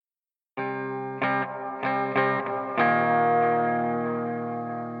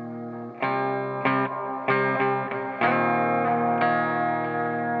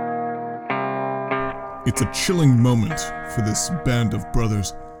It's a chilling moment for this band of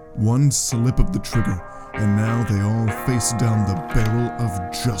brothers. One slip of the trigger, and now they all face down the barrel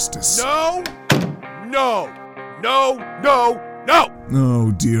of justice. No! No! No! No! No!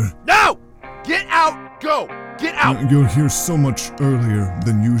 Oh, dear. No! Get out! Go! Get out! You're here so much earlier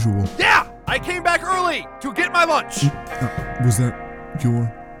than usual. Yeah! I came back early to get my lunch! Was that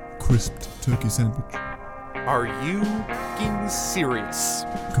your crisped turkey sandwich? Are you fucking serious?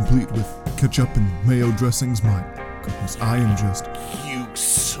 Complete with ketchup and mayo dressings? My goodness, I am just... You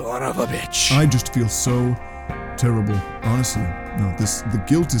son of a bitch. I just feel so terrible. Honestly, no, the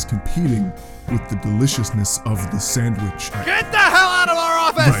guilt is competing with the deliciousness of the sandwich. Get the hell out of our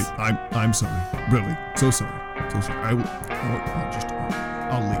office! Right, I'm sorry. Really, so sorry. So sorry.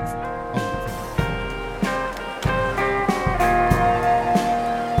 I'll leave.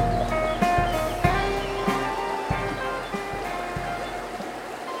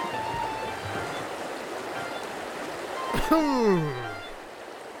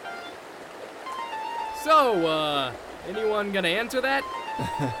 So, anyone gonna answer that?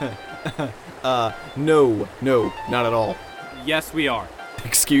 No, not at all. Yes, we are.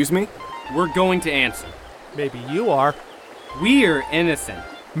 Excuse me? We're going to answer. Maybe you are. We're innocent.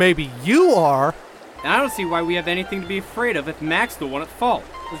 Maybe you are. And I don't see why we have anything to be afraid of if Mac's the one at fault.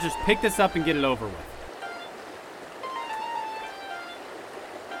 Let's just pick this up and get it over with.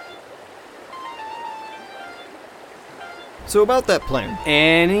 So about that plan.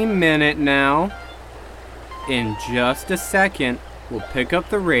 Any minute now. In just a second, we'll pick up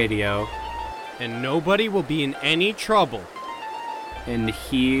the radio. And nobody will be in any trouble. And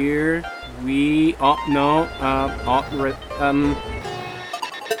here we...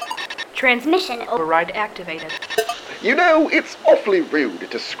 Transmission override activated. You know, it's awfully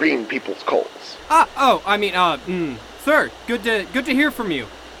rude to screen people's calls. Sir, good to hear from you.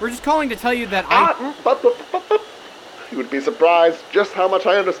 We're just calling to tell you that But. You would be surprised just how much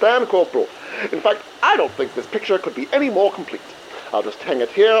I understand, Corporal. In fact, I don't think this picture could be any more complete. I'll just hang it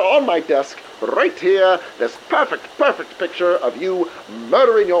here on my desk, right here, this perfect picture of you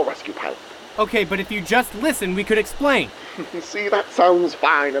murdering your rescue pilot. Okay, but if you just listen, we could explain. See, that sounds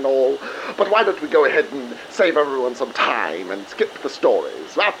fine and all, but why don't we go ahead and save everyone some time and skip the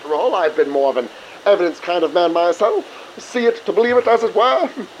stories? After all, I've been more of an evidence kind of man myself. See it to believe it, as it were.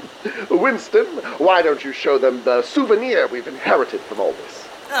 Winston, why don't you show them the souvenir we've inherited from all this?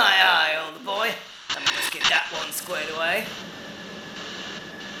 Aye, old boy. Let me just get that one squared away.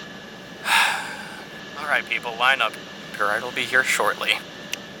 Alright, people, line up. Gerard will be here shortly.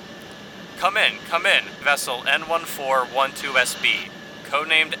 Come in. Vessel N1412SB,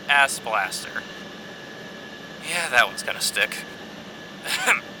 codenamed Ass Blaster. Yeah, that one's gonna stick.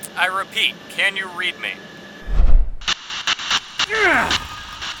 I repeat, can you read me?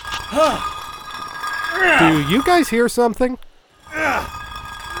 Do you guys hear something?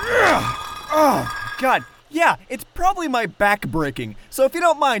 Oh, God. Yeah, it's probably my back breaking. So if you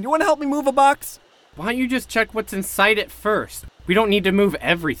don't mind, you want to help me move a box? Why don't you just check what's inside it first? We don't need to move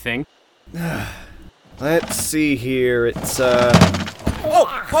everything. Let's see here. It's, Oh,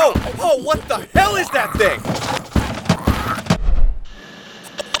 what the hell is that thing?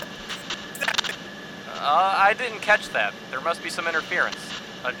 I didn't catch that. There must be some interference.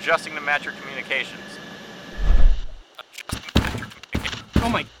 Adjusting to match your communications. Oh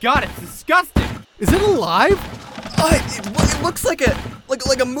my god, it's disgusting! Is it alive? It looks like a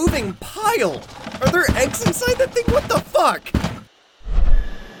moving pile. Are there eggs inside that thing? What the fuck?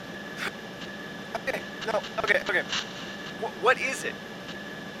 Okay. What is it?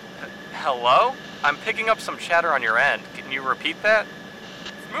 Hello? I'm picking up some chatter on your end. Can you repeat that?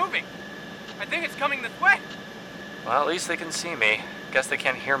 It's moving! I think it's coming this way! Well, at least they can see me. Guess they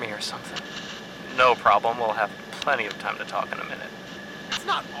can't hear me or something. No problem, we'll have plenty of time to talk in a minute. It's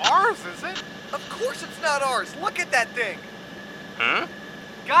not ours, is it? Of course it's not ours. Look at that thing.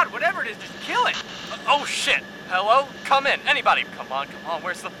 God, whatever it is, just kill it! Oh shit! Hello? Come in, anybody! Come on,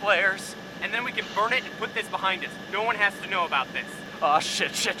 where's the flares? And then we can burn it and put this behind us. No one has to know about this. Oh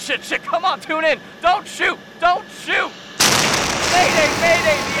shit, come on, tune in! Don't shoot!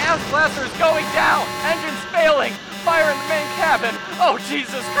 Mayday! The ass blaster is going down! Engines failing! Fire in the main cabin! Oh,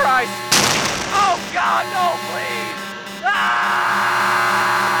 Jesus Christ! Oh, God, no, please! Ah!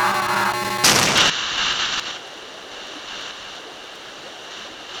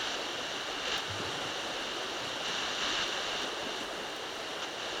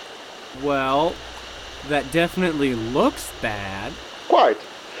 Well, that definitely looks bad. Quite.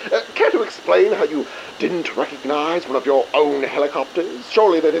 Care to explain how you didn't recognize one of your own helicopters?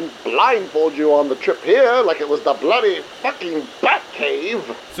 Surely they didn't blindfold you on the trip here like it was the bloody fucking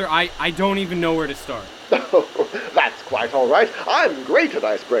Batcave. Sir, I don't even know where to start. Oh, that's quite all right. I'm great at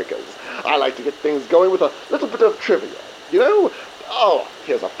icebreakers. I like to get things going with a little bit of trivia. You know? Oh,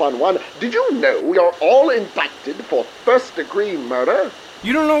 here's a fun one. Did you know you're all indicted for first-degree murder?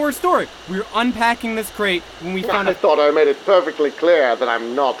 You don't know our story. We were unpacking this crate when we found I it. thought I made it perfectly clear that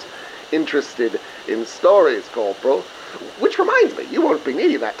I'm not interested in stories, Corporal. Which reminds me, you won't be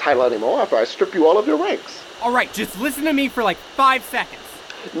needing that title anymore after I strip you all of your ranks. All right, just listen to me for like 5 seconds.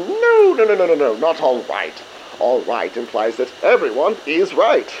 No, not all right. All right implies that everyone is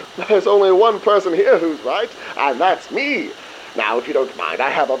right. There's only one person here who's right, and that's me. Now, if you don't mind, I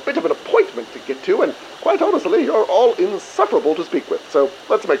have a bit of an appointment to get to, and quite honestly, you're all insufferable to speak with, so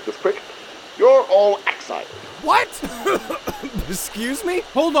let's make this quick. You're all exiled. What? Excuse me?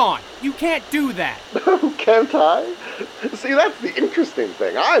 Hold on. You can't do that. Oh, can't I? See, that's the interesting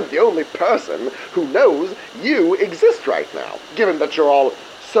thing. I'm the only person who knows you exist right now. Given that you're all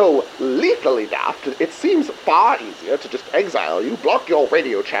so lethally daft, it seems far easier to just exile you, block your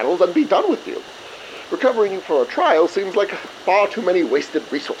radio channels, and be done with you. Recovering you for a trial seems like far too many wasted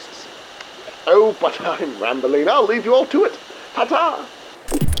resources. Oh, but I'm rambling. I'll leave you all to it. Ta-ta!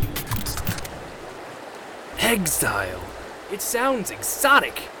 Exile. It sounds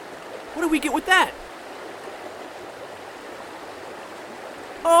exotic. What do we get with that?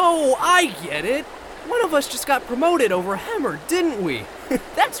 Oh, I get it. One of us just got promoted over Hammer, didn't we?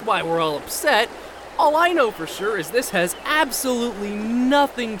 That's why we're all upset. All I know for sure is this has absolutely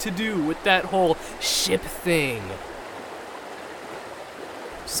nothing to do with that whole ship thing.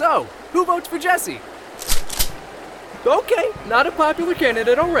 So, who votes for Jesse? Okay, not a popular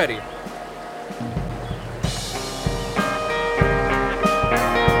candidate already.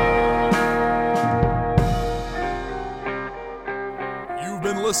 You've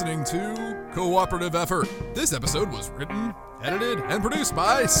been listening to Cooperative Effort. This episode was written, edited, and produced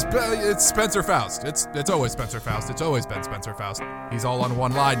by it's Spencer Faust. It's always Spencer Faust. It's always been Spencer Faust. He's all on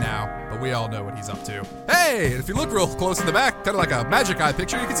one line now, but we all know what he's up to. Hey, if you look real close in the back, kind of like a magic eye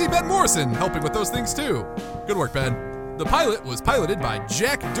picture, you can see Ben Morrison helping with those things too. Good work, Ben. The pilot was piloted by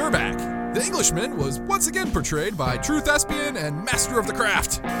Jack Durback. The Englishman was once again portrayed by true thespian and master of the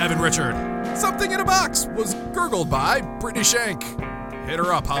craft, Evan Richard. Something in a Box was gurgled by Brittany Shank. Hit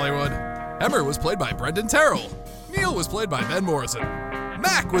her up, Hollywood. Emmer was played by Brendan Terrell. Neil was played by Ben Morrison.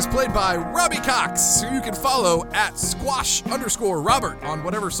 Mac was played by Robbie Cox, who you can follow at squash_Robert on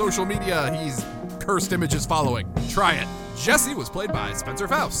whatever social media he's cursed images following. Try it. Jesse was played by Spencer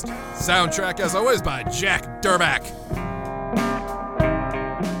Faust. Soundtrack, as always, by Jack Durback.